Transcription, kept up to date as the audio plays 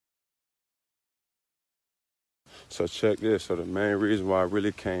So check this. So the main reason why I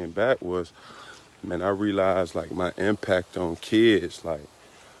really came back was, man, I realized like my impact on kids, like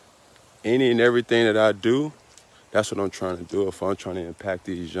any and everything that I do, that's what I'm trying to do. If I'm trying to impact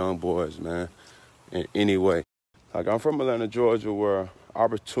these young boys, man, in any way. Like I'm from Atlanta, Georgia, where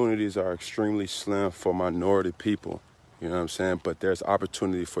opportunities are extremely slim for minority people. You know what I'm saying? But there's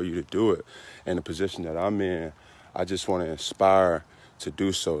opportunity for you to do it. And the position that I'm in, I just want to inspire to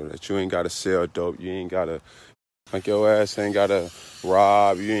do so. That you ain't got to sell dope. You ain't got to, like your ass ain't got to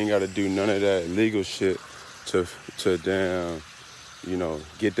rob. You ain't got to do none of that illegal shit to damn,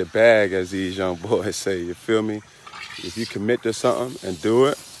 get the bag, as these young boys say. You feel me? If you commit to something and do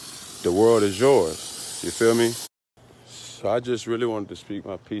it, the world is yours. You feel me? So I just really wanted to speak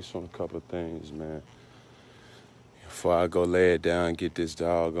my piece on a couple of things, man. Before I go lay it down and get this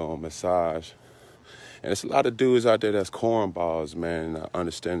doggone massage. And there's a lot of dudes out there that's cornballs, man, and I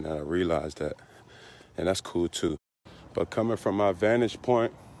understand that, I realize that. And that's cool too. But coming from my vantage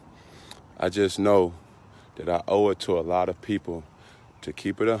point, I just know that I owe it to a lot of people to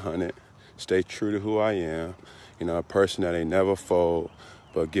keep it 100, stay true to who I am, a person that ain't never fold,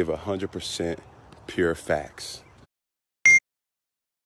 but give 100% pure facts.